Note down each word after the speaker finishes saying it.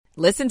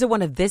Listen to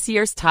one of this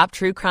year's top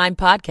true crime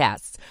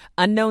podcasts.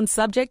 Unknown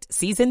Subject,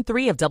 Season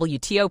 3 of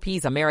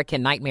WTOP's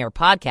American Nightmare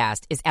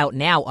podcast is out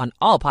now on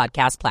all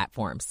podcast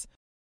platforms.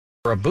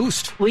 For a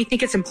boost. We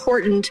think it's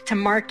important to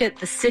market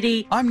the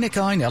city. I'm Nick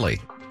Einelli.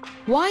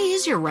 Why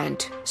is your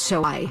rent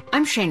so high?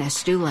 I'm Shayna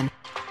Stulin.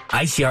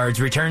 Ice Yards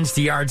returns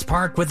to Yards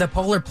Park with a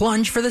polar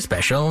plunge for the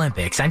Special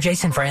Olympics. I'm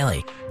Jason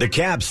Fraley. The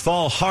Caps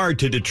fall hard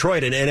to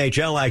Detroit in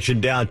NHL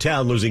action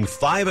downtown, losing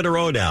 5 in a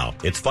row now.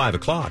 It's 5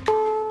 o'clock.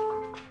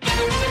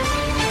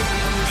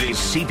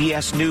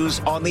 CBS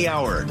News on the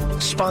Hour,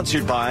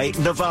 sponsored by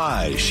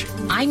Navage.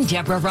 I'm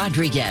Deborah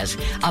Rodriguez.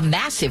 A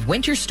massive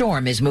winter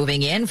storm is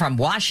moving in from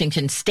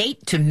Washington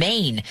state to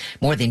Maine.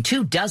 More than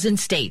 24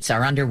 states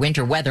are under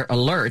winter weather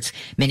alerts.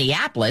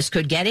 Minneapolis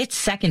could get its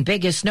second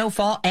biggest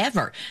snowfall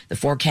ever. The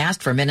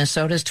forecast for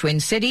Minnesota's Twin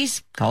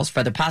Cities calls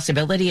for the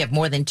possibility of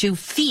more than 2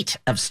 feet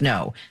of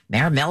snow.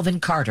 Mayor Melvin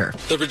Carter.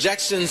 The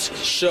projections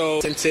show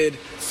a tinted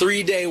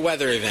 3-day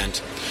weather event,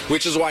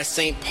 which is why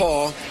St.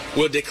 Paul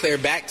will declare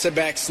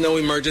back-to-back snow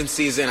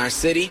emergencies in our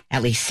city.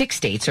 At least 6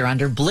 states are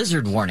under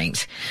blizzard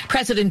warnings.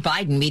 President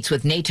Biden meets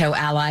with NATO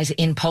allies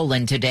in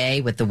Poland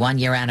today with the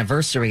 1-year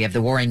anniversary of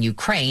the war in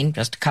Ukraine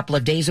just a couple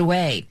of days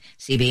away.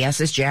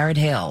 CBS's Jared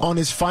Hill. On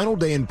his final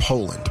day in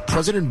Poland,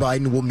 President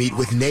Biden will meet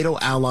with NATO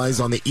allies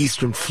on the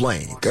eastern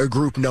flank, a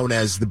group known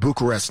as the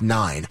Bucharest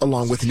Nine,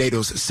 along with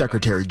NATO's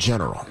Secretary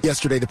General.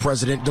 Yesterday, the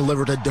president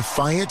delivered a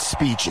defiant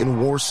speech in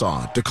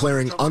Warsaw,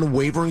 declaring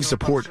unwavering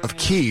support of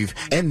Kyiv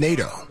and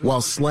NATO,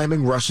 while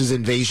slamming Russia's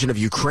invasion of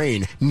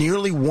Ukraine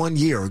nearly 1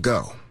 year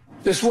ago.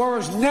 This war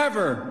is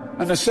never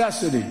a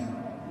necessity.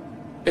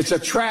 It's a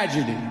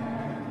tragedy.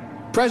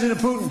 President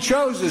Putin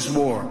chose this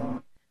war.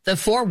 The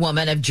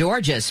forewoman of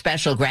Georgia's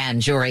special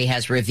grand jury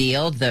has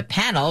revealed the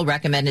panel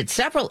recommended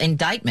several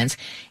indictments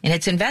in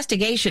its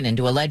investigation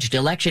into alleged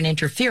election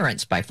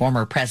interference by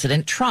former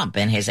President Trump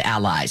and his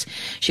allies.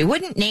 She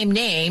wouldn't name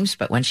names,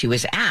 but when she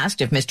was asked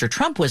if Mr.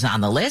 Trump was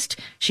on the list,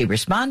 she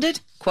responded,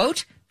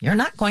 quote, "You're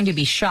not going to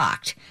be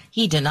shocked."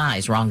 He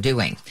denies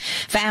wrongdoing.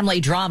 Family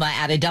drama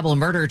at a double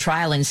murder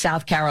trial in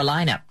South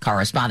Carolina.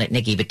 Correspondent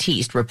Nikki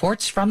Batiste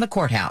reports from the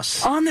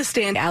courthouse. On the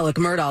stand, Alec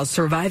Murdaugh's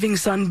surviving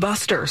son,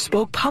 Buster,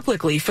 spoke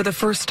publicly for the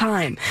first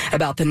time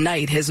about the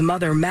night his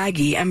mother,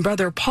 Maggie, and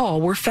brother,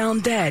 Paul, were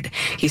found dead.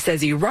 He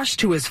says he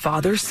rushed to his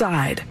father's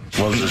side.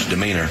 What was his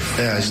demeanor?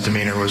 Yeah, his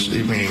demeanor was,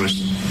 he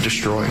was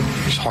destroyed.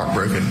 He was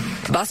heartbroken.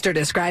 Buster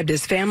described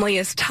his family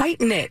as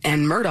tight-knit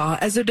and Murdaugh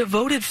as a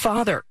devoted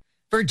father.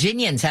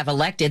 Virginians have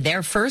elected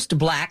their first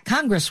black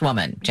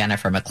congresswoman.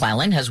 Jennifer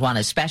McClellan has won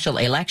a special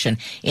election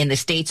in the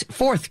state's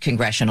 4th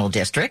congressional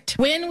district.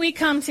 When we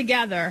come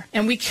together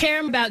and we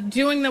care about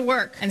doing the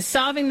work and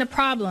solving the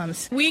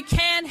problems, we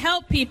can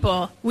help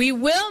people. We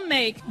will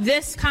make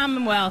this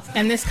Commonwealth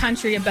and this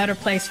country a better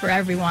place for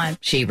everyone.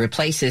 She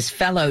replaces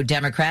fellow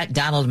Democrat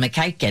Donald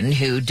McKeichen,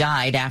 who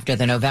died after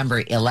the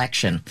November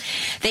election.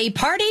 They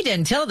partied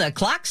until the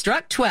clock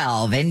struck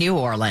 12 in New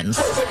Orleans.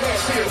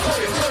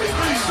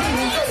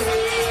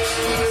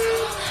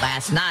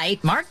 Last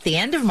night marked the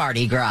end of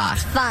Mardi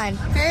Gras. Fun.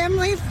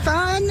 Family,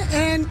 fun,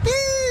 and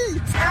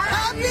peace.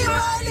 Happy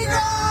Mardi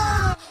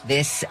Gras!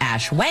 This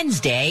Ash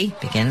Wednesday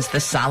begins the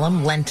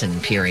solemn Lenten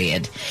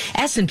period.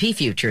 S&P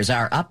futures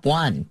are up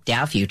 1,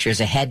 Dow futures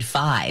ahead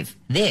 5.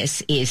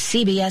 This is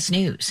CBS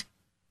News.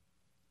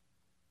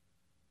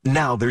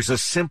 Now there's a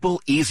simple,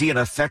 easy, and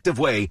effective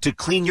way to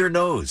clean your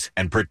nose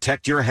and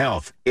protect your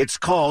health. It's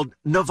called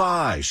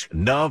Navage.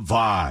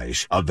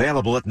 Navage.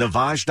 Available at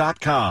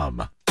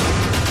Navage.com.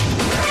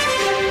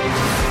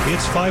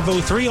 It's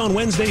 5:03 on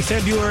Wednesday,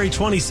 February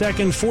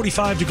 22nd.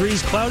 45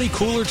 degrees, cloudy,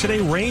 cooler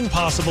today. Rain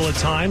possible at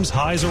times.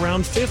 Highs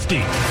around 50.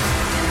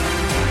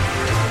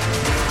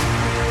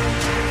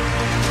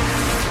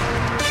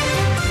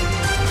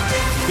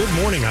 Good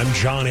morning. I'm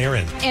John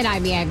Aaron. And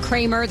I'm Ann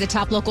Kramer. The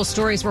top local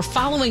stories we're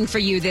following for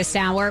you this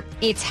hour.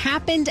 It's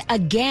happened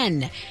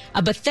again.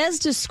 A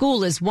Bethesda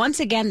school is once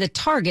again the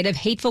target of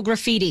hateful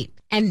graffiti.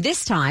 And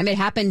this time it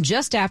happened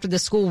just after the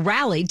school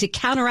rallied to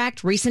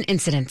counteract recent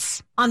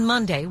incidents. On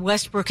Monday,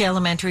 Westbrook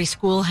Elementary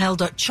School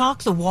held a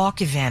Chalk the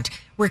Walk event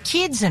where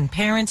kids and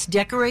parents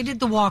decorated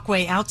the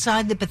walkway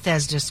outside the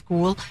Bethesda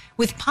school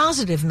with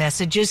positive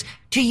messages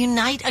to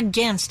unite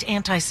against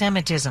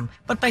anti-Semitism.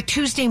 But by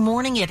Tuesday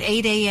morning at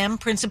 8 a.m.,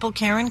 Principal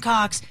Karen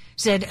Cox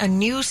said a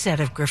new set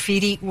of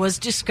graffiti was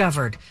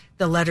discovered.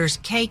 The letters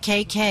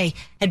KKK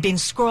had been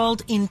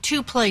scrawled in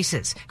 2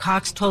 places.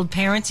 Cox told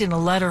parents in a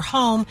letter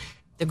home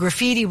the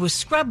graffiti was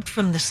scrubbed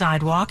from the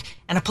sidewalk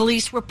and a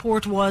police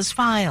report was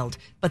filed,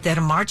 but that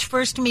a March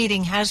 1st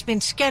meeting has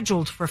been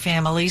scheduled for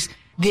families.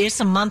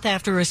 This a month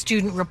after a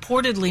student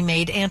reportedly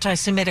made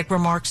anti-Semitic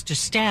remarks to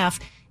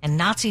staff and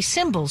Nazi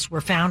symbols were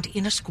found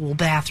in a school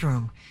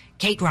bathroom.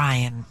 Kate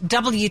Ryan,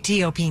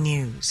 WTOP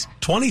News.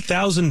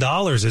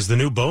 $20,000 is the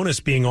new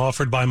bonus being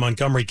offered by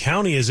Montgomery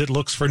County as it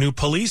looks for new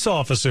police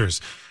officers.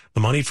 The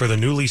money for the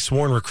newly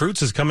sworn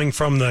recruits is coming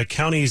from the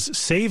county's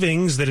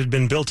savings that had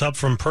been built up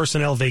from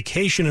personnel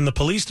vacation in the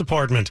police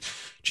department.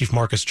 Chief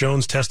Marcus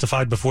Jones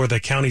testified before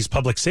the county's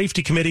Public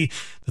Safety Committee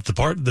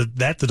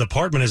that the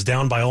department is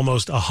down by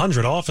almost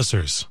 100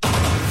 officers.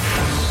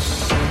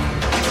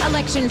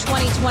 Election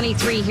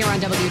 2023 here on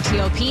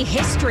WTOP.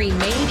 History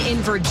made in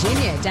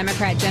Virginia.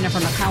 Democrat Jennifer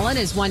McClellan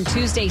has won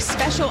Tuesday's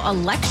special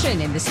election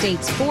in the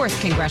state's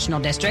 4th congressional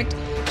district.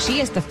 She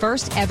is the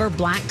first ever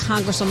black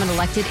congresswoman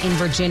elected in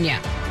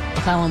Virginia.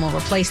 McClellan will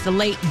replace the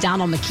late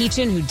Donald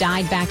McEachin, who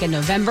died back in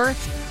November.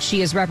 She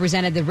has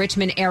represented the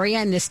Richmond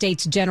area in the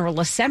state's General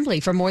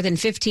Assembly for more than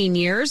 15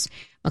 years.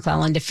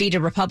 McClellan defeated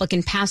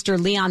Republican Pastor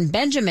Leon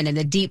Benjamin in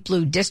the Deep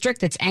Blue District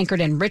that's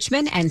anchored in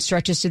Richmond and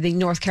stretches to the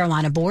North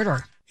Carolina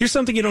border. Here's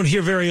something you don't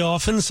hear very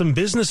often. Some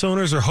business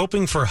owners are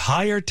hoping for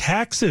higher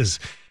taxes.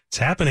 It's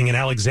happening in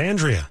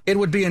Alexandria. It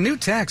would be a new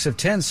tax of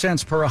 10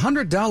 cents per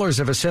 $100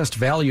 of assessed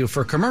value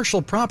for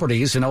commercial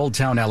properties in Old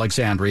Town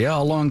Alexandria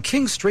along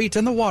King Street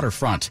and the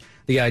waterfront.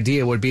 The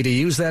idea would be to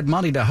use that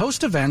money to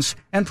host events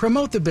and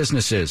promote the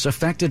businesses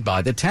affected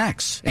by the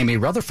tax. Amy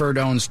Rutherford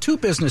owns 2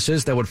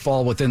 businesses that would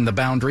fall within the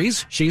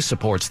boundaries. She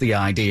supports the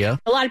idea.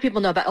 A lot of people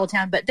know about Old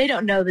Town, but they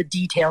don't know the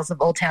details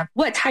of Old Town.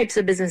 What types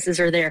of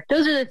businesses are there?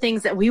 Those are the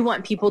things that we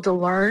want people to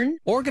learn.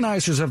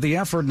 Organizers of the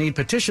effort need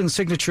petition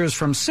signatures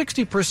from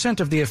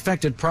 60% of the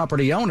affected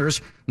property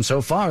owners, and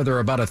so far they're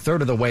about a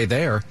third of the way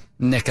there.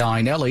 Nick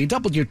Einelli,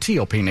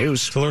 WTOP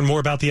News. To learn more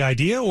about the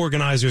idea,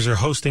 organizers are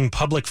hosting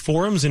public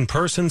forums in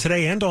person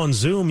today and on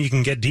Zoom. You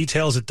can get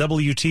details at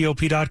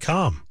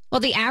WTOP.com.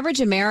 Well, the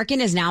average American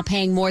is now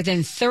paying more than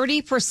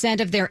 30%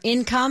 of their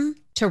income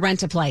to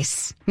rent a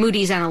place.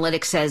 Moody's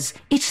Analytics says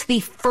it's the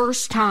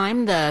first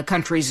time the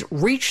country's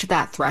reached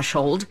that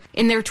threshold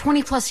in their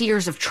 20-plus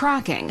years of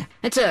tracking.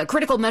 It's a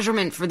critical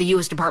measurement for the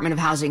U.S. Department of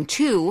Housing,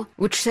 too,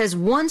 which says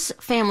once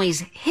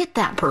families hit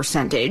that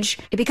percentage,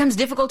 it becomes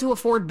difficult to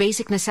afford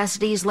basic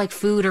necessities like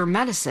food or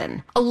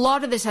medicine. A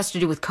lot of this has to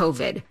do with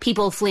COVID.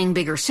 People fleeing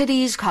bigger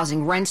cities,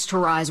 causing rents to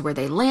rise where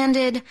they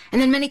landed, and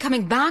then many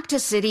coming back to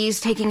cities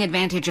taking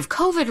advantage of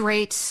COVID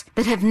rates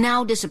that have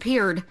now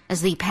disappeared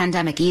as the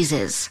pandemic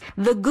eases.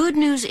 The good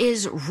news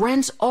is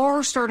rents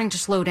are starting to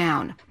slow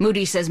down.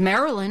 Moody says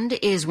Maryland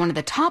is one of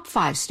the top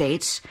 5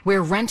 states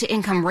where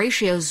rent-to-income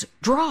ratios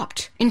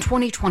dropped in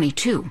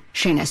 2022.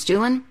 Shayna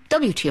Stewin,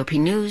 WTOP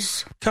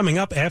News. Coming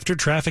up after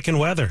traffic and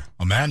weather.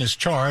 A man is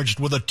charged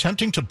with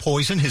attempting to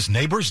poison his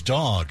neighbor's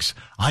dogs.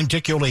 I'm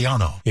Dick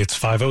Iuliano. It's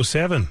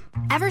 5:07.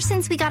 Ever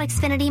since we got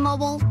Xfinity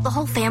Mobile, the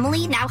whole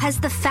family now has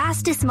the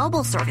fastest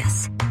mobile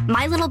service.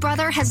 My little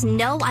brother has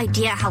no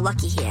idea how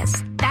lucky he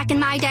is. Back in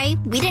my day,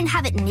 we didn't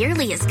have it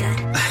nearly as good.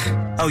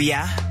 Oh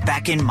yeah?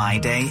 Back in my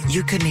day,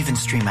 you couldn't even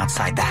stream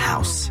outside the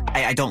house.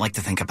 I don't like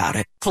to think about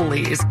it.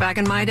 Please, back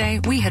in my day,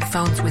 we had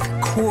phones with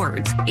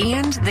cords,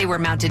 and they were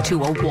mounted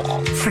to a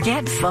wall.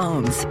 Forget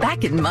phones.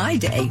 Back in my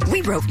day,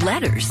 we wrote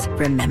letters.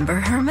 Remember,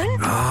 Herman?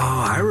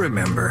 Oh, I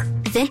remember.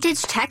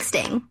 Vintage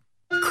texting.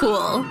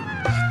 Cool.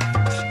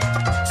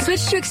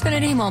 Switch to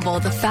Xfinity Mobile,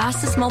 the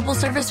fastest mobile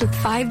service with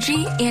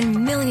 5G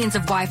and millions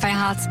of Wi-Fi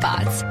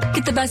hotspots.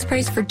 Get the best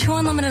price for 2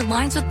 unlimited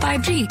lines with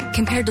 5G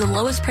compared to the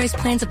lowest price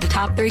plans of the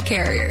top 3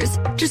 carriers.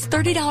 Just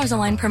 $30 a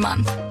line per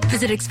month.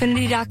 Visit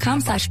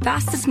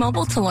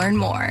Xfinity.com/fastestmobile to learn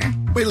more.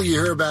 Wait till you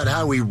hear about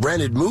how we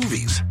rented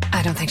movies.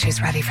 I don't think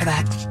she's ready for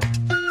that.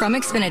 From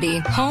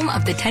Xfinity, home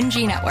of the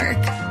 10G network.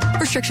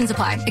 Restrictions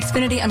apply.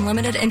 Xfinity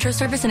Unlimited Intro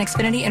Service and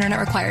Xfinity Internet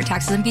required.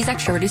 Taxes and fees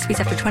extra. Reduced speeds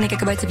after 20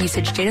 gigabytes of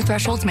usage. Data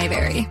thresholds may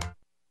vary.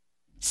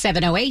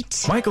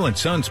 7:08. Michael and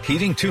Son's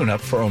heating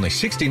tune-up for only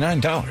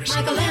 $69.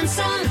 Michael and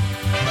Son.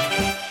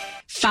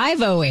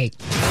 5:08.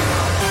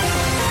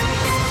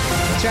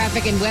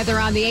 Traffic and weather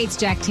on the 8th.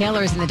 Jack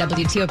Taylor's in the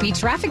WTOP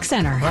Traffic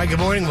Center. All right, good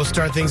morning. We'll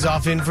start things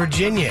off in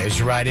Virginia as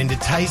you ride into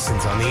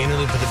Tyson's on the inner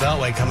loop of the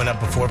Beltway, coming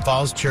up before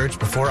Falls Church,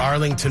 before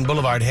Arlington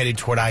Boulevard, headed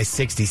toward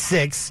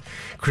I-66.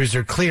 Crews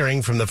are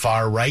clearing from the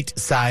far right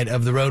side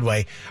of the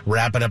roadway,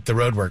 wrapping up the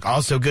roadwork.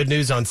 Also, good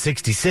news on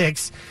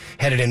 66,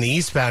 headed in the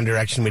eastbound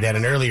direction. We'd had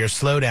an earlier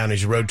slowdown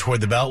as you rode toward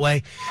the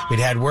Beltway. We'd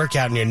had work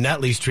out near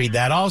Nutley Street.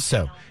 That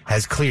also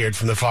has cleared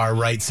from the far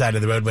right side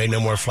of the roadway. No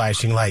more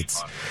flashing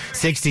lights.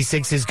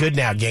 66 is good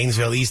now.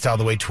 Gainesville East all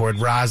the way toward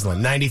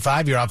Roslyn.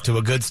 95, you're off to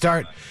a good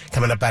start.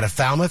 Coming up out of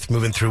Falmouth,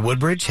 moving through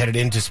Woodbridge, headed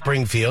into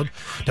Springfield.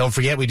 Don't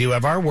forget, we do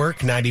have our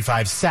work,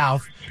 95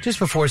 South, just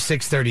before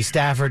 630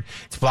 Stafford.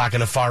 It's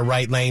blocking a far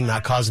right lane,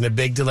 not causing a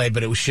big delay,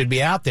 but it should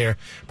be out there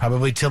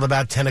probably till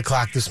about 10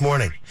 o'clock this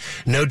morning.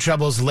 No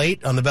troubles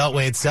late on the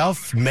Beltway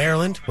itself.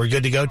 Maryland, we're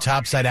good to go.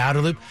 Topside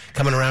outer loop,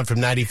 coming around from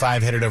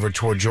 95, headed over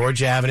toward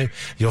Georgia Avenue.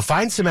 You'll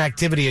find some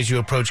activity as you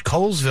approach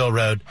Colesville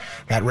Road.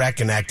 That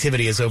wreck and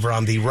activity is over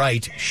on the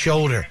right shoulder.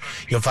 Boulder.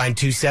 You'll find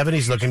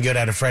 270s looking good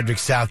out of Frederick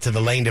south to the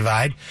lane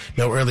divide.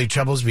 No early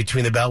troubles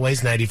between the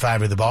Beltways,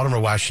 95 or the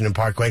Baltimore-Washington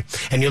Parkway.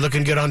 And you're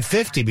looking good on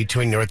 50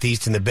 between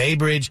Northeast and the Bay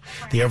Bridge.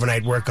 The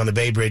overnight work on the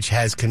Bay Bridge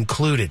has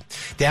concluded.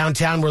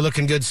 Downtown, we're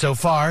looking good so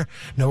far.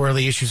 No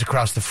early issues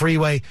across the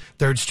freeway,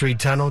 3rd Street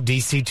Tunnel,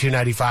 DC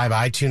 295,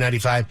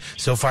 I-295.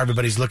 So far,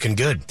 everybody's looking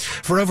good.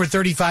 For over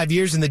 35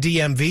 years in the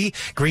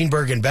DMV,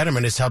 Greenberg and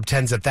Betterman has helped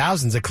tens of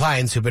thousands of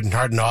clients who've been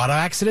hurt in auto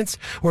accidents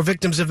or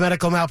victims of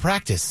medical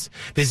malpractice.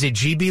 Visit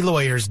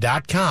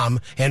gblawyers.com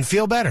and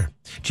feel better.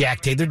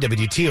 Jack Taylor,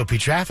 WTOP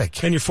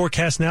Traffic. And your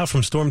forecast now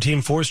from Storm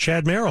Team 4's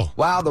Chad Merrill.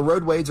 Wow, the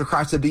roadways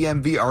across the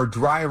DMV are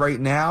dry right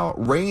now.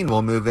 Rain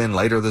will move in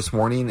later this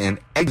morning and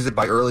exit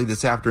by early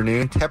this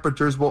afternoon.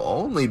 Temperatures will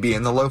only be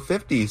in the low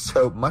 50s,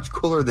 so much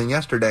cooler than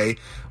yesterday.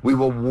 We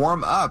will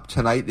warm up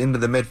tonight into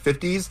the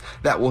mid-50s.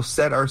 That will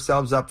set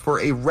ourselves up for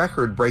a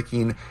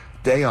record-breaking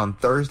day on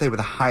Thursday with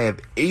a high of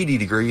 80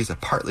 degrees, a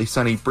partly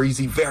sunny,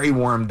 breezy, very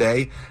warm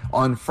day.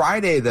 On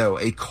Friday, though,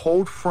 a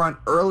cold front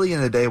early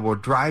in the day will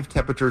drive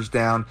temperatures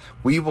down.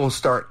 We will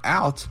start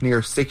out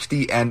near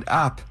 60 and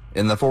up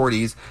in the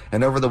 40s.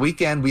 And over the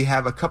weekend, we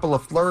have a couple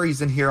of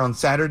flurries in here on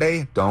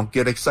Saturday. Don't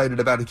get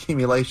excited about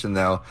accumulation,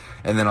 though.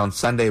 And then on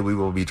Sunday, we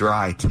will be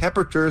dry.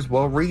 Temperatures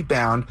will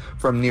rebound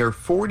from near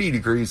 40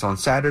 degrees on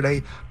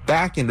Saturday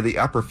back into the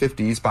upper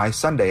 50s by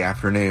Sunday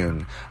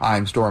afternoon.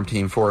 I'm Storm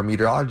Team 4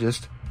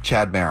 meteorologist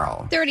Chad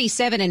Merrill.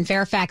 37 in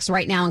Fairfax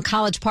right now in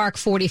College Park,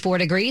 44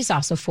 degrees,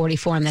 also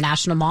 44 in the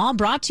National Mall.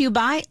 Brought to you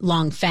by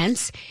Long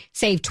Fence.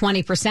 Save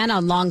 20%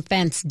 on Long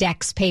Fence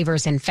decks,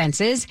 pavers, and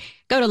fences.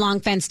 Go to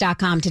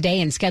longfence.com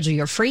today and schedule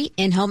your free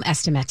in-home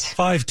estimate.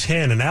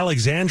 5:10, an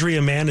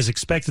Alexandria man is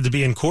expected to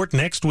be in court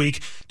next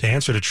week to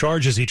answer to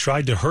charges he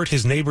tried to hurt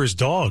his neighbor's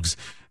dogs.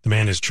 The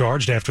man is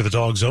charged after the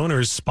dog's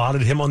owners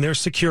spotted him on their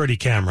security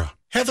camera.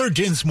 Heather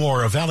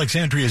Dinsmore of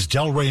Alexandria's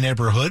Delray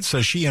neighborhood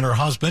says she and her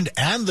husband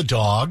and the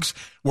dogs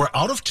were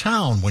out of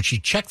town when she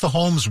checked the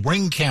home's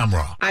Ring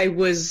camera. I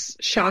was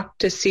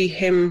shocked to see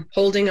him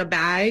holding a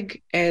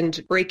bag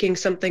and breaking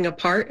something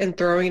apart and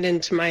throwing it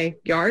into my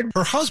yard.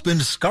 Her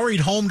husband scurried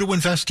home to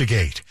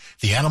investigate.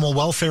 The Animal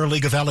Welfare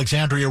League of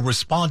Alexandria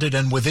responded,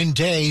 and within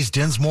days,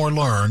 Dinsmore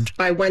learned.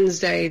 By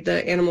Wednesday,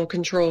 the animal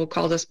control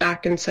called us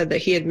back and said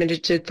that he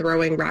admitted to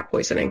throwing rat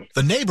poisoning.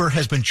 The neighbor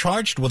has been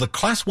charged with a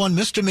Class 1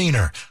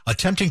 misdemeanor,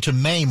 attempting to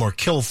maim or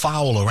kill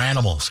fowl or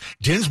animals.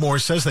 Dinsmore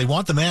says they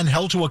want the man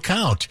held to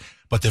account,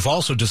 but they've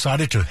also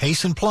decided to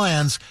hasten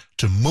plans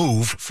to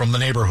move from the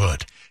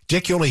neighborhood.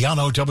 Dick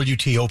Iuliano,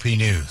 WTOP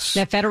News.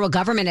 The federal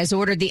government has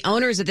ordered the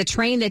owners of the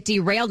train that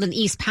derailed in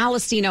East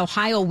Palestine,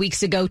 Ohio,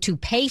 weeks ago to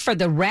pay for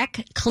the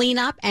wreck,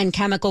 cleanup, and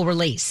chemical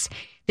release.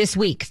 This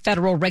week,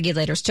 federal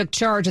regulators took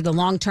charge of the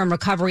long-term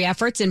recovery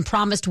efforts and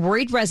promised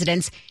worried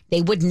residents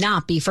they would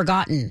not be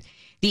forgotten.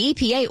 The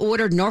EPA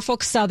ordered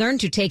Norfolk Southern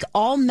to take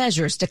all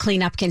measures to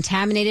clean up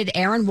contaminated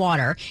air and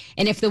water.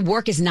 And if the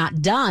work is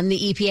not done,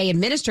 the EPA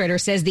administrator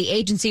says the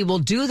agency will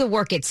do the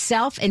work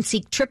itself and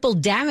seek triple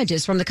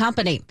damages from the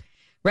company.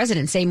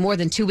 Residents say more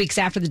than 2 weeks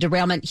after the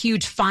derailment,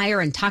 huge fire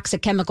and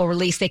toxic chemical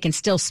release, they can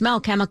still smell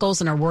chemicals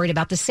and are worried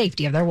about the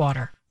safety of their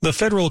water. The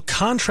federal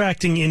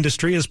contracting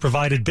industry has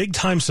provided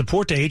big-time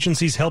support to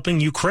agencies helping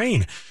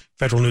Ukraine.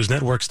 Federal News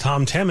Network's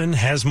Tom Temin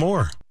has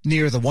more.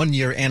 Near the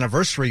one-year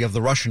anniversary of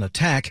the Russian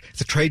attack,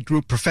 the trade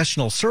group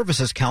Professional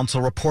Services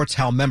Council reports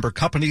how member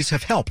companies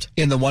have helped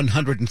in the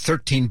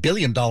 $113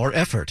 billion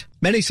effort.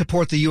 Many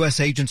support the U.S.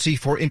 Agency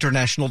for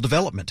International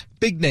Development.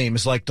 Big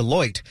names like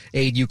Deloitte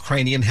aid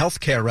Ukrainian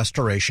healthcare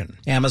restoration.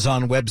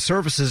 Amazon Web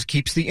Services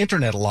keeps the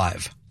internet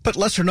alive. But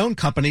lesser-known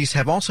companies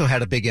have also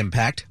had a big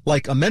impact,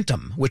 like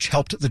Amentum, which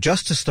helped the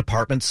Justice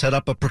Department set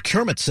up a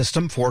procurement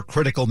system for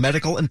critical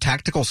medical and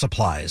tactical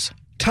supplies.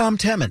 Tom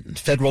Temin,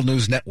 Federal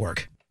News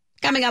Network.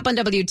 Coming up on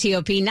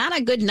WTOP, not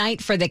a good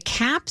night for the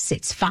Caps.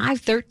 It's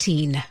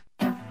 5:13.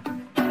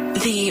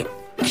 The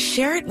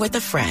share it with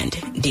a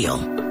friend deal.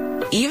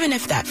 Even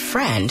if that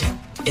friend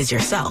is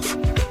yourself.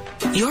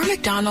 Your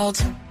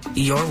McDonald's,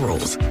 your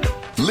rules.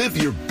 Live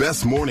your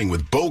best morning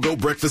with BOGO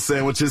breakfast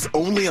sandwiches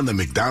only on the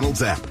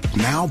McDonald's app.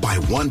 Now buy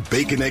one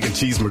bacon, egg, and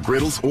cheese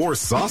McGriddles or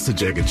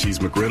sausage, egg, and cheese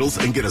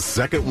McGriddles and get a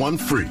second one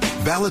free.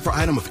 Valid for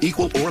item of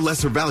equal or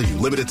lesser value.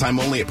 Limited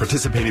time only at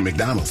participating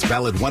McDonald's.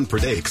 Valid one per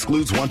day.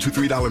 Excludes $1,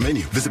 $2, $3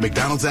 menu. Visit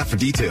McDonald's app for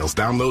details.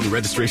 Download and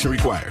registration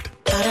required.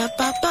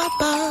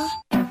 Ba-da-ba-ba-ba.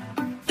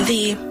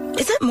 The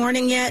is it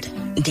morning yet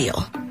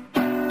deal.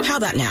 How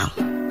about now?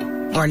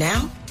 Or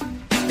now?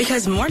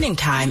 Because morning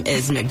time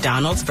is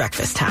McDonald's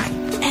breakfast time.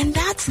 And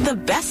that's the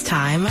best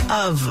time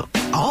of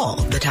all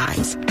the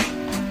times.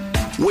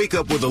 Wake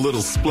up with a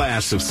little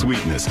splash of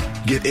sweetness.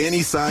 Get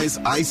any size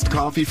iced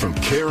coffee from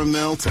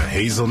caramel to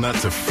hazelnut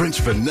to French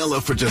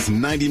vanilla for just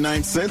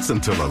 99 cents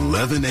until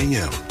 11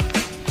 a.m.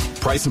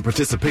 Price and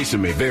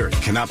participation may vary.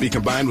 Cannot be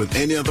combined with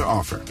any other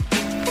offer.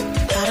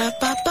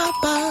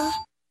 Ba-da-ba-ba-ba.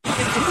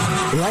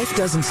 Life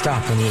doesn't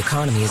stop when the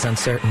economy is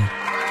uncertain.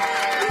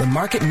 The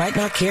market might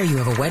not care you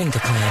have a wedding to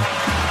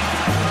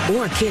plan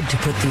or a kid to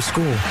put through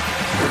school.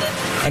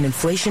 And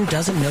inflation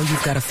doesn't know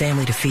you've got a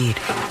family to feed.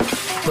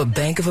 But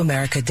Bank of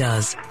America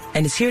does,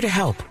 and is here to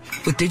help.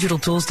 With digital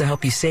tools to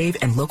help you save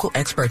and local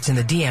experts in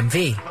the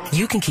DMV,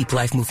 you can keep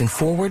life moving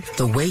forward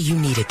the way you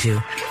need it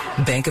to.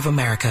 Bank of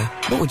America.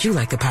 What would you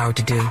like the power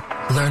to do?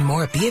 Learn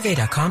more at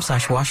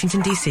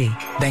BofA.com/Washington, D.C.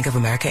 Bank of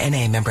America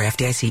N.A. member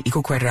FDIC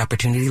equal credit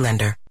opportunity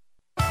lender.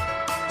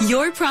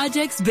 Your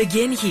projects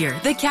begin here.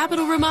 The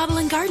Capitol Remodel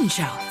and Garden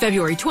Show,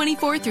 February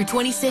 24th through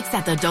 26th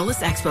at the Dulles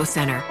Expo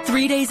Center.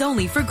 3 days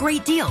only for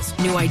great deals,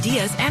 new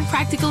ideas, and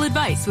practical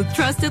advice with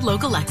trusted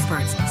local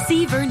experts.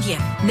 See Vern Yip,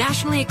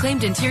 nationally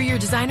acclaimed interior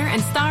designer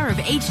and star of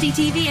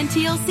HGTV and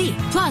TLC.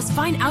 Plus,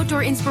 find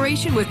outdoor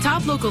inspiration with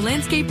top local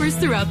landscapers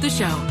throughout the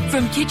show.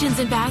 From kitchens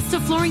and baths to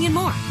flooring and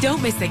more.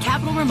 Don't miss the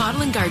Capitol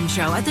Remodel and Garden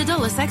Show at the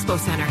Dulles Expo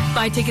Center.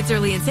 Buy tickets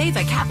early and save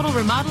at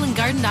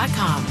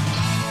CapitolRemodelandGarden.com.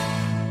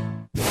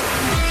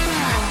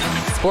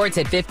 Sports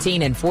at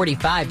 15 and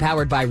 45,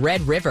 powered by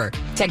Red River.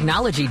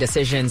 Technology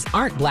decisions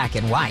aren't black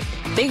and white.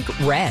 Think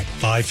red.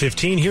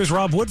 5:15, here's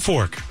Rob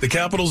Woodfork. The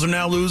Capitals are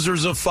now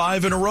losers of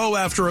 5 in a row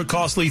after a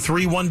costly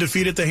 3-1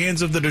 defeat at the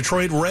hands of the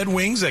Detroit Red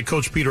Wings, that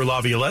Coach Peter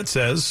Laviolette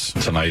says.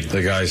 Tonight,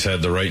 the guys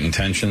had the right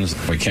intentions.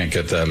 We can't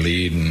get that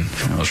lead, and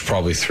there's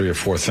probably 3 or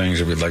 4 things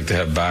that we'd like to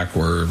have back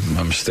where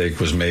a mistake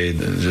was made.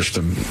 Just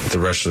the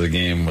rest of the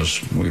game was,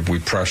 we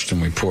pressed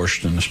and we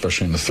pushed, and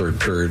especially in the third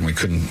period, we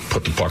couldn't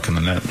put the puck in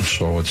the net.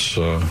 So it's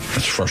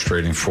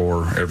frustrating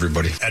for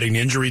everybody. Adding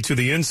injury to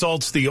the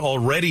insults, the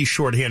already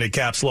shorthanded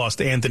Caps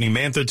lost Anthony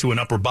Mantha to an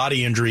upper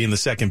body injury in the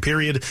second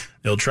period.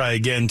 They'll try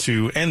again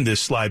to end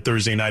this slide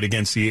Thursday night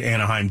against the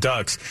Anaheim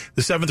Ducks.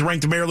 The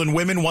 7th-ranked Maryland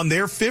women won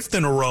their 5th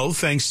in a row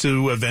thanks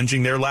to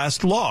avenging their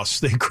last loss.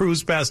 They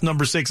cruised past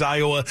number 6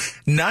 Iowa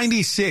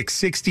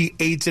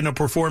 96-68 in a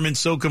performance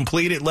so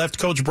complete it left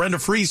Coach Brenda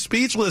Frese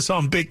speechless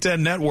on Big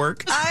Ten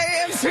Network. I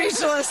am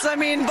speechless. I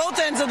mean, both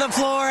ends of the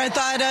floor. I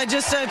thought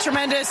just a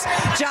tremendous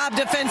job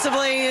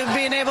defensively,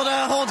 being able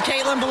to hold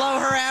Caitlin below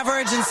her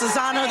average, and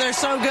Susano, they're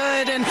so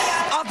good. And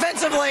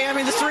offensively, I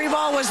mean, the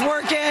 3-ball was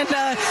working.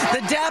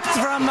 The depth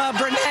from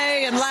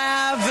Brene and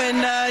Lav,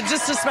 and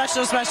just a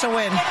special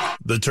win.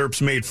 The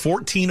Terps made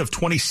 14 of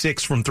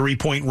 26 from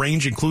three-point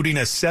range, including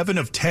a 7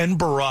 of 10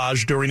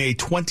 barrage during a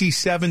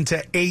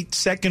 27-8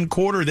 second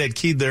quarter that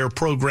keyed their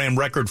program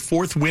record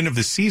 4th win of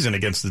the season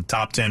against the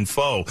top 10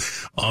 foe.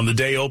 On the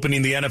day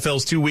opening the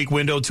NFL's 2-week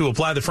window to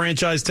apply the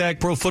franchise tag,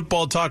 Pro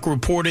Football Talk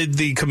reported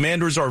the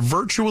Commanders are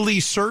virtually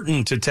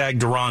certain to tag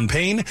Daron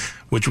Payne,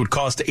 which would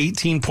cost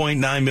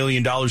 $18.9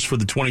 million for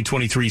the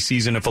 2023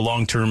 season if a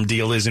long-term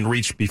deal isn't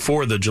reached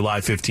before the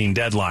July 15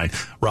 deadline.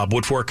 Rob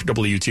Woodfork,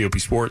 WTOP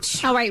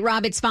Sports. All right,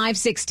 Rob, it's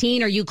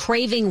 5:16. Are you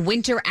craving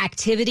winter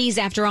activities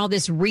after all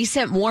this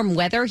recent warm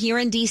weather here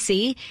in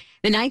D.C.?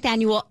 The 9th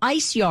annual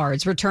Ice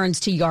Yards returns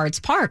to Yards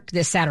Park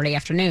this Saturday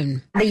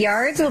afternoon. The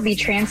Yards will be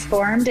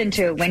transformed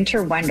into a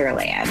winter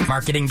wonderland.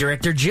 Marketing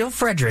Director Jill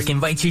Frederick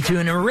invites you to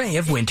an array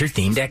of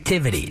winter-themed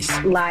activities.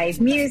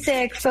 Live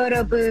music,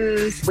 photo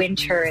booths,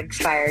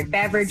 winter-inspired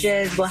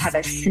beverages. We'll have a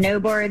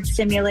snowboard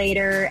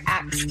simulator,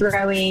 axe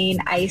throwing,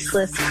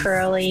 iceless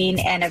curling,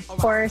 and of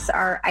course,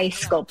 our ice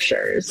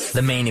sculptures.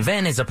 The main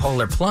event is a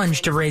polar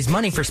plunge to raise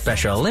money for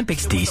Special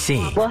Olympics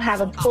DC. We'll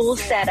have a pool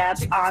set up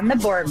on the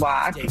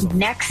boardwalk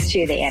next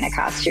to the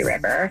Anacostia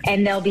River,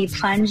 and they'll be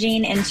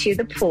plunging into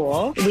the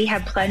pool. We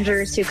have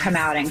plungers who come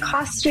out in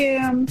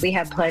costume. We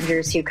have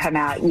plungers who come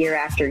out year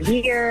after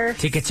year.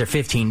 Tickets are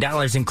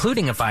 $15,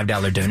 including a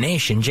 $5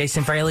 donation.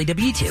 Jason Fraley,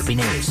 WTOP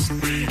News.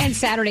 And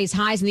Saturday's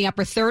highs in the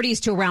upper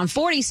 30s to around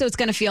 40, so it's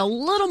going to feel a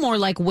little more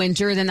like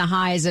winter than the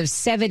highs of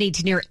 70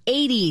 to near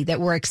 80 that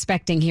we're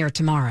expecting here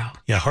tomorrow.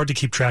 Yeah, hard to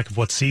keep track of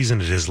what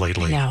season it is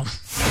lately. No.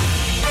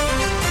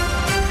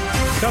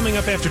 Coming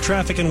up after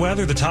traffic and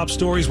weather, the top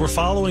stories we're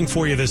following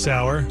for you this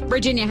hour.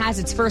 Virginia has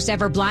its first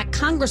ever black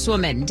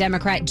congresswoman.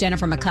 Democrat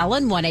Jennifer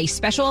McClellan won a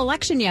special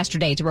election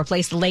yesterday to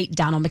replace the late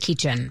Donald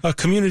McEachin. A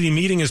community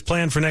meeting is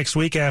planned for next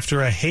week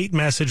after a hate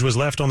message was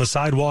left on the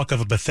sidewalk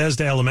of a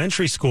Bethesda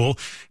elementary school. It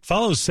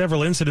follows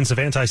several incidents of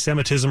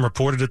anti-Semitism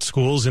reported at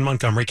schools in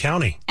Montgomery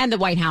County. And the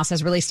White House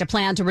has released a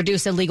plan to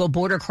reduce illegal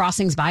border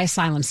crossings by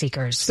asylum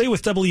seekers. Stay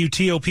with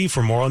WTOP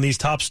for more on these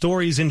top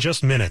stories in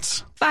just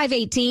minutes.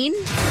 5:18.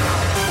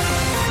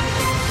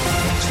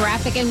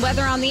 Traffic and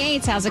weather on the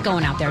 8s. How's it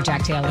going out there,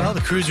 Jack Taylor? Well,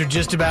 the crews are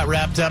just about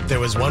wrapped up. There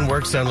was one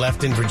work zone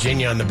left in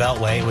Virginia on the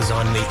Beltway. It was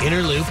on the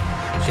inner loop.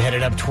 She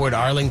headed up toward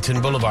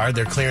Arlington Boulevard.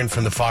 They're clearing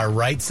from the far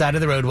right side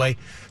of the roadway.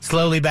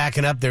 Slowly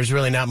backing up. There's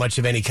really not much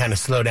of any kind of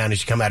slowdown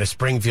as you come out of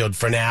Springfield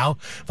for now.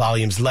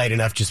 Volume's light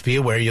enough. Just be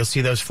aware. You'll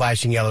see those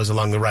flashing yellows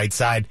along the right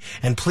side.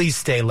 And please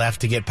stay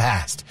left to get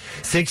past.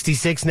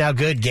 66 now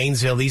good.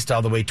 Gainesville East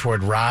all the way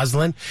toward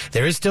Roslyn.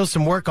 There is still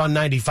some work on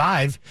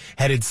 95.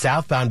 Headed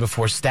southbound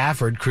before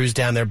Stafford. Crews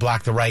down there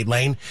block the right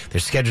lane. They're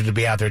scheduled to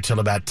be out there till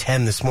about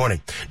 10 this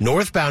morning.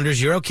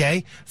 Northbounders, you're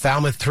okay.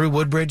 Falmouth through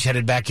Woodbridge.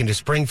 Headed back into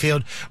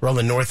Springfield.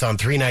 Rolling north on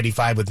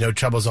 395 with no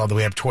troubles all the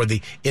way up toward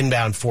the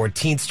inbound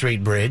 14th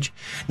Street Bridge.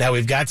 Now,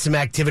 we've got some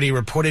activity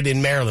reported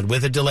in Maryland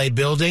with a delay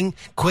building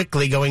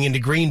quickly going into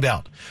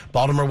Greenbelt.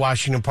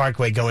 Baltimore-Washington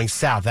Parkway going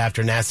south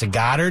after NASA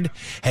Goddard,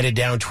 headed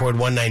down toward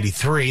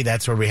 193.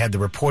 That's where we had the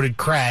reported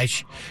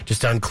crash.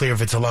 Just unclear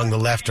if it's along the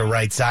left or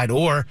right side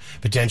or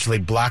potentially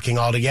blocking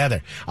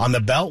altogether. On the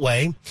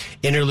Beltway,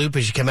 inner loop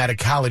as you come out of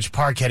College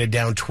Park, headed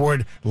down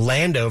toward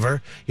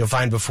Landover. You'll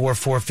find before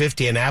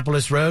 450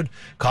 Annapolis Road.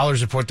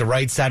 Callers report the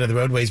right side of the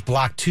roadways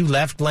blocked. 2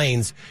 left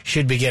lanes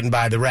should be getting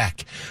by the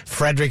wreck.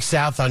 Frederick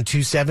south on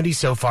 270,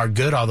 so far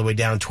good, all the way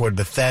down toward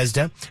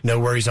Bethesda. No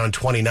worries on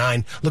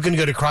 29. Looking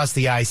good across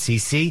the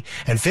ICC,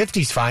 and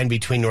 50's fine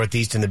between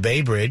Northeast and the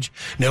Bay Bridge.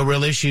 No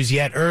real issues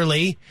yet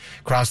early.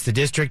 Across the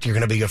district, you're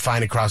going to be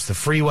fine across the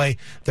freeway,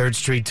 3rd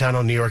Street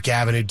Tunnel, New York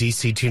Avenue,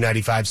 DC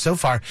 295. So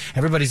far,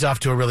 everybody's off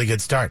to a really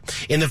good start.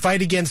 In the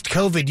fight against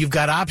COVID, you've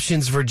got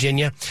options,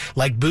 Virginia,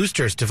 like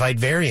boosters to fight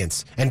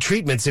variants and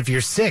treatments if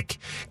you're sick.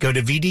 Go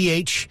to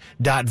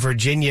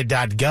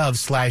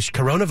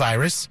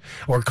vdh.virginia.gov/coronavirus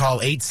or call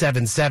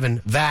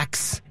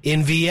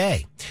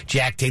 877-VAX-IN-VA.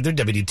 Jack Taylor,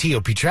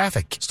 WTOP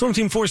Traffic. Storm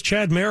Team 4's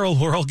Chad Merrill.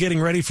 We're all getting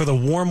ready for the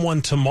warm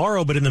one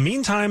tomorrow, but in the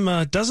meantime,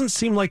 doesn't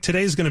seem like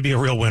today's going to be a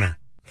real winner.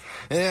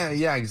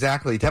 Yeah,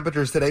 exactly.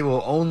 Temperatures today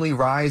will only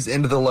rise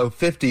into the low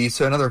 50s,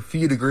 so another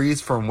few degrees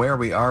from where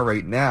we are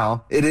right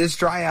now. It is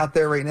dry out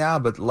there right now,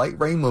 but light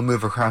rain will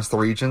move across the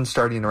region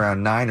starting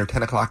around 9 or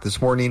 10 o'clock this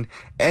morning,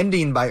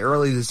 ending by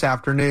early this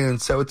afternoon,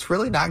 so it's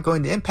really not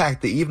going to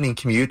impact the evening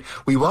commute.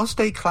 We will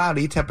stay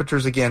cloudy.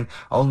 Temperatures, again,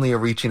 only are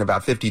reaching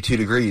about 52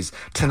 degrees.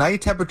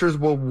 Tonight, temperatures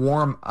will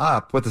warm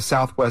up with the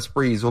southwest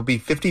breeze. Will be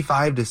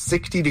 55 to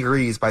 60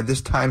 degrees by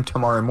this time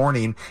tomorrow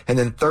morning, and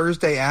then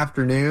Thursday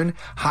afternoon,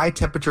 high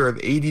temperature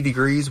of 80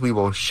 degrees. We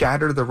will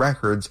shatter the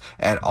records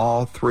at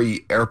all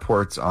 3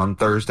 airports on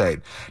Thursday.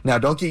 Now,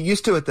 don't get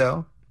used to it,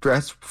 though.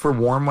 Dress for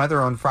warm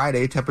weather on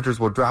Friday. Temperatures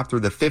will drop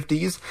through the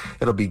 50s.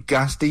 It'll be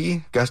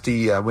gusty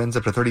winds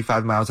up to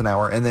 35 miles an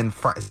hour. And then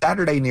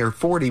Saturday near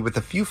 40 with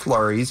a few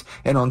flurries.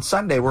 And on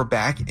Sunday, we're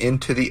back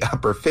into the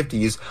upper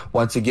 50s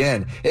once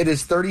again. It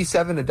is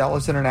 37 at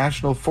Dulles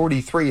International,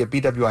 43 at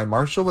BWI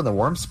Marshall, and the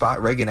warm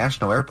spot, Reagan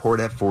National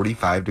Airport at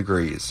 45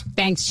 degrees.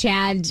 Thanks,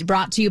 Chad.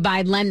 Brought to you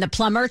by Len the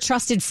Plumber.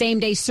 Trusted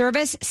same-day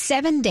service,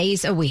 7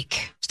 days a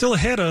week. Still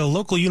ahead, a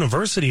local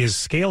university is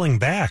scaling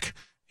back.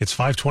 It's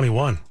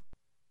 5:21.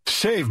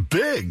 Save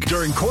big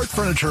during Court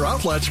Furniture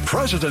Outlet's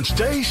President's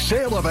Day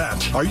sale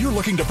event. Are you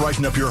looking to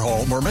brighten up your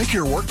home or make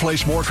your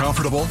workplace more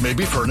comfortable?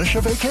 Maybe furnish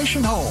a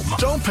vacation home.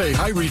 Don't pay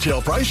high retail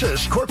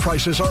prices. Court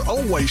prices are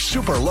always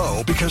super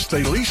low because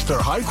they lease their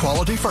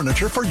high-quality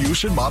furniture for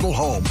use in model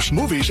homes,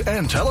 movies,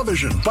 and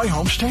television by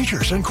home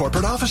stagers and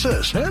corporate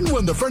offices. And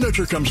when the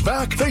furniture comes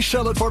back, they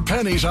sell it for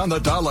pennies on the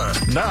dollar.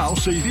 Now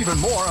save even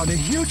more on a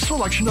huge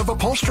selection of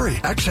upholstery,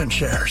 accent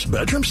chairs,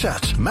 bedroom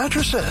sets,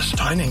 mattresses,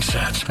 dining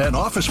sets, and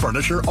office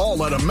furniture,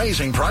 all at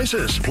amazing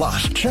prices.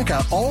 Plus, check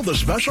out all the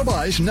special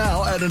buys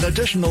now at an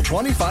additional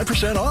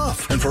 25%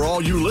 off. And for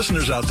all you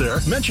listeners out there,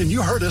 mention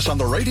you heard us on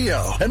the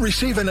radio and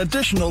receive an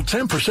additional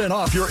 10%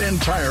 off your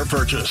entire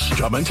purchase.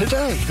 Come in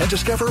today and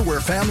discover where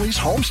families,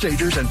 home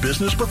stagers, and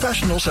business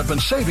professionals have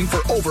been saving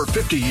for over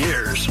 50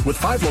 years. With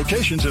 5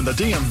 locations in the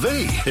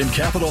DMV, in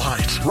Capitol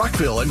Heights,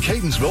 Rockville, and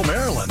Catonsville,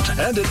 Maryland,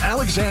 and in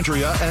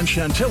Alexandria and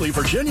Chantilly,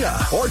 Virginia.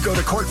 Or go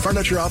to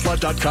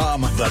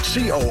CourtFurnitureOutlet.com. That's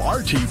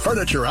CORT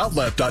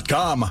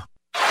FurnitureOutlet.com.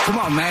 Come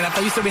on, man. I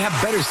thought you said we have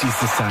better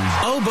seats this time.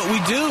 Oh, but we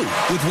do.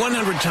 With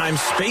 100 times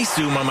space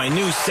zoom on my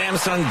new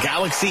Samsung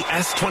Galaxy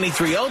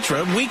S23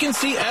 Ultra, we can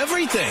see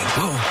everything.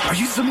 Whoa, are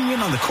you zooming in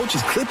on the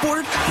coach's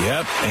clipboard?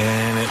 Yep,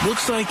 and it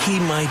looks like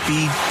he might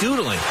be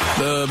doodling.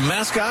 The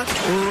mascot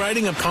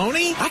riding a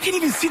pony? I can't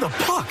even see the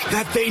puck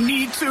that they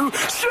need to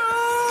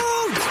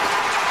shoot!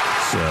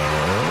 So,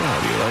 how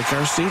do you like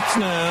our seats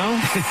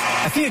now?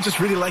 I think I just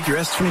really like your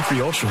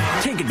S23 Ultra.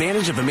 Take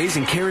advantage of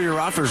amazing carrier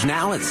offers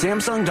now at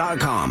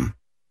Samsung.com.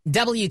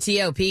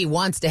 WTOP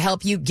wants to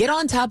help you get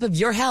on top of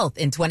your health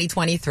in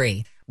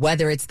 2023.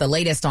 Whether it's the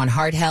latest on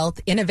heart health,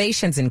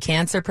 innovations in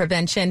cancer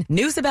prevention,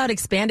 news about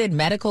expanded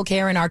medical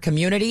care in our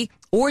community,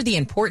 or the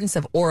importance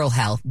of oral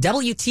health,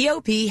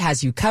 WTOP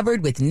has you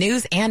covered with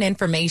news and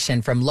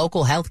information from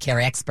local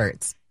healthcare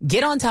experts.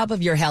 Get on Top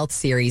of Your Health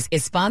series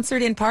is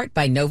sponsored in part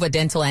by Nova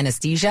Dental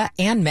Anesthesia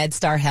and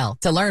MedStar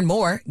Health. To learn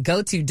more,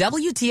 go to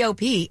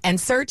WTOP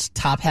and search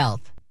Top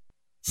Health.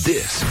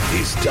 This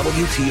is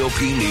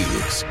WTOP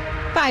News.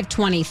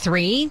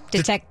 523.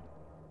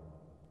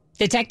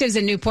 Detectives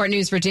in Newport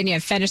News, Virginia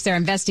have finished their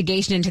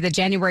investigation into the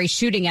January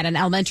shooting at an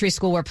elementary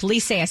school where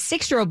police say a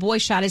 6-year-old boy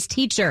shot his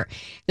teacher.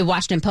 The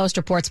Washington Post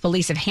reports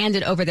police have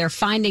handed over their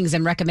findings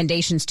and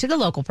recommendations to the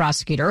local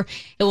prosecutor.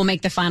 It will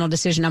make the final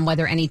decision on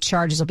whether any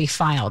charges will be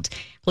filed.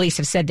 Police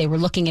have said they were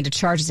looking into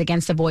charges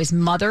against the boy's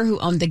mother, who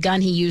owned the gun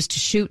he used to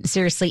shoot and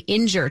seriously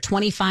injure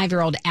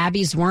 25-year-old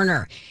Abby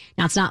Zwerner.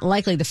 Now, it's not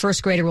likely the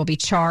first grader will be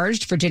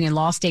charged. Virginia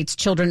law states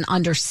children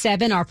under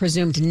 7 are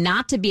presumed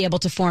not to be able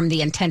to form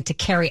the intent to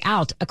carry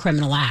out a criminal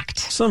criminal act.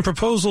 Some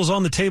proposals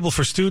on the table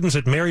for students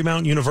at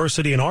Marymount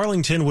University in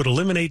Arlington would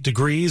eliminate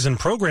degrees and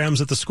programs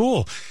at the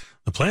school.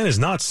 The plan is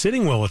not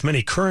sitting well with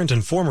many current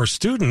and former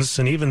students,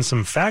 and even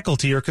some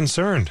faculty are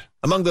concerned.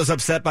 Among those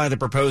upset by the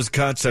proposed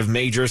cuts of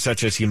majors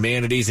such as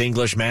humanities,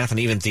 English, math, and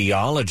even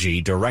theology,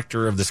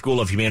 director of the School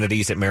of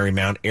Humanities at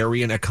Marymount,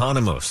 Arian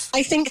Economos.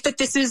 I think that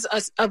this is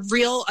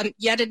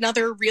yet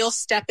another real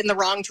step in the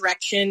wrong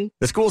direction.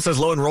 The school says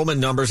low enrollment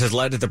numbers has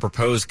led to the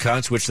proposed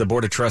cuts, which the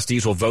Board of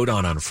Trustees will vote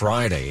on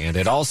Friday. And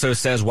it also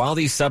says while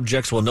these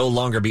subjects will no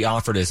longer be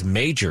offered as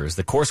majors,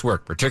 the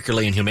coursework,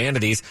 particularly in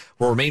humanities,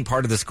 will remain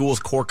part of the school's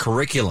core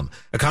curriculum.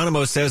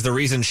 Economos says the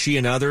reason she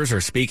and others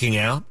are speaking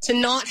out? To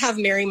not have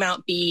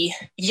Marymount be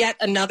yet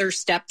another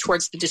step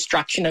towards the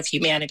destruction of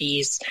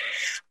humanities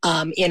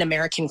in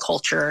American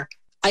culture.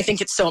 I think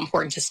it's so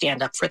important to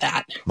stand up for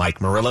that. Mike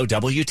Murillo,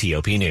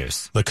 WTOP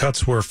News. The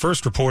cuts were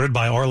first reported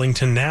by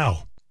Arlington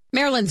Now.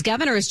 Maryland's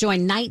governor has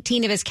joined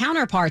 19 of his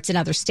counterparts in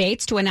other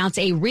states to announce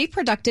a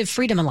Reproductive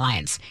Freedom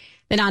Alliance.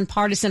 The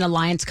nonpartisan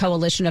alliance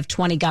coalition of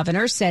 20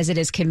 governors says it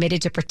is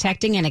committed to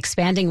protecting and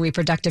expanding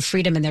reproductive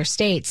freedom in their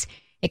states.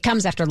 It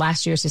comes after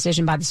last year's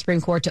decision by the Supreme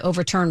Court to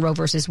overturn Roe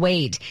v.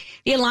 Wade.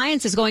 The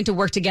alliance is going to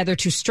work together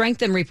to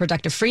strengthen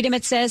reproductive freedom,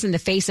 it says, in the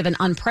face of an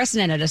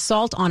unprecedented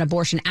assault on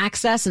abortion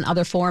access and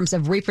other forms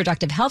of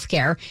reproductive health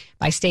care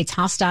by states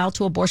hostile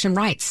to abortion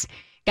rights.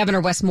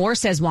 Governor Wes Moore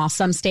says while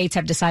some states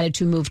have decided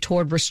to move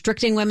toward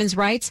restricting women's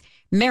rights,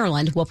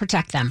 Maryland will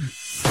protect them.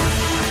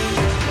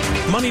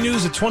 Money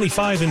News at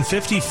 25 and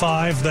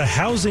 55. The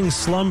housing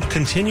slump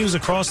continues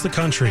across the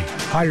country.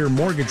 Higher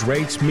mortgage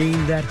rates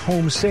mean that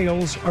home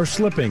sales are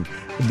slipping.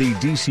 The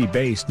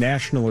D.C.-based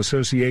National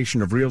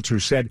Association of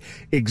Realtors said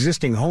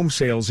existing home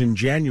sales in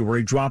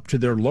January dropped to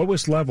their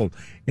lowest level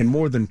in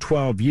more than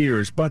 12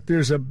 years. But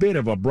there's a bit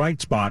of a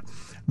bright spot.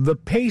 The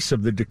pace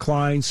of the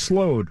decline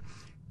slowed,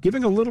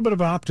 giving a little bit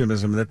of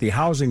optimism that the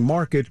housing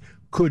market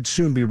could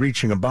soon be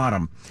reaching a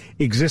bottom.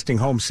 Existing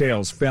home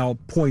sales fell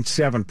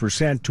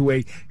 0.7% to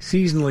a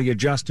seasonally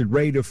adjusted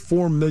rate of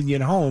 4 million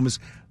homes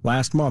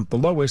last month, the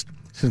lowest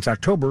since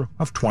October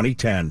of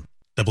 2010.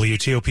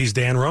 WTOP's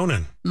Dan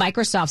Ronan.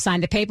 Microsoft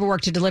signed the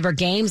paperwork to deliver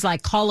games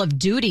like Call of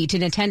Duty to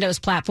Nintendo's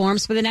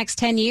platforms for the next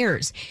 10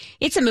 years.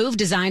 It's a move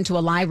designed to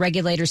allay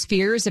regulators'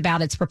 fears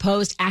about its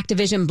proposed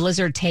Activision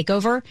Blizzard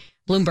takeover.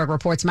 Bloomberg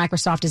reports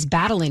Microsoft is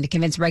battling to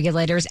convince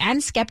regulators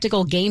and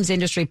skeptical games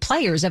industry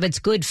players of its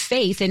good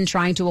faith in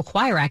trying to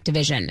acquire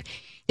Activision.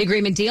 The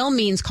agreement deal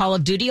means Call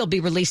of Duty will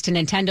be released to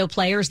Nintendo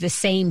players the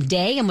same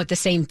day and with the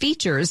same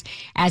features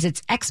as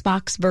its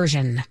Xbox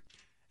version.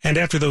 And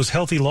after those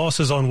healthy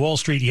losses on Wall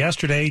Street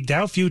yesterday,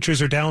 Dow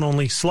futures are down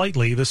only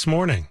slightly this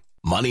morning.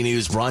 Money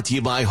News brought to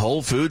you by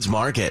Whole Foods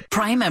Market.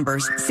 Prime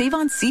members save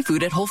on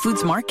seafood at Whole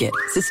Foods Market.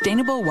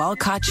 Sustainable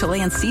wild-caught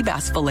Chilean sea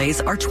bass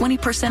fillets are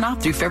 20%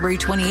 off through February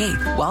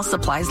 28th. While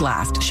supplies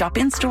last, shop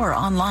in-store or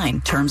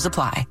online. Terms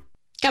apply.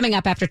 Coming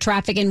up after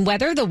traffic and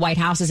weather, the White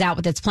House is out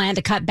with its plan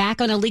to cut back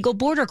on illegal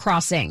border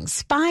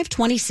crossings.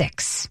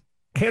 526.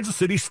 Kansas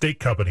City Steak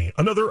Company,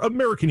 another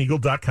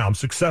AmericanEagle.com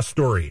success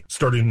story.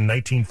 Started in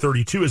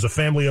 1932 as a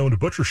family-owned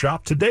butcher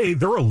shop, today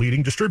they're a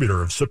leading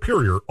distributor of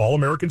superior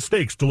all-American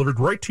steaks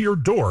delivered right to your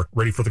door,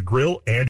 ready for the grill and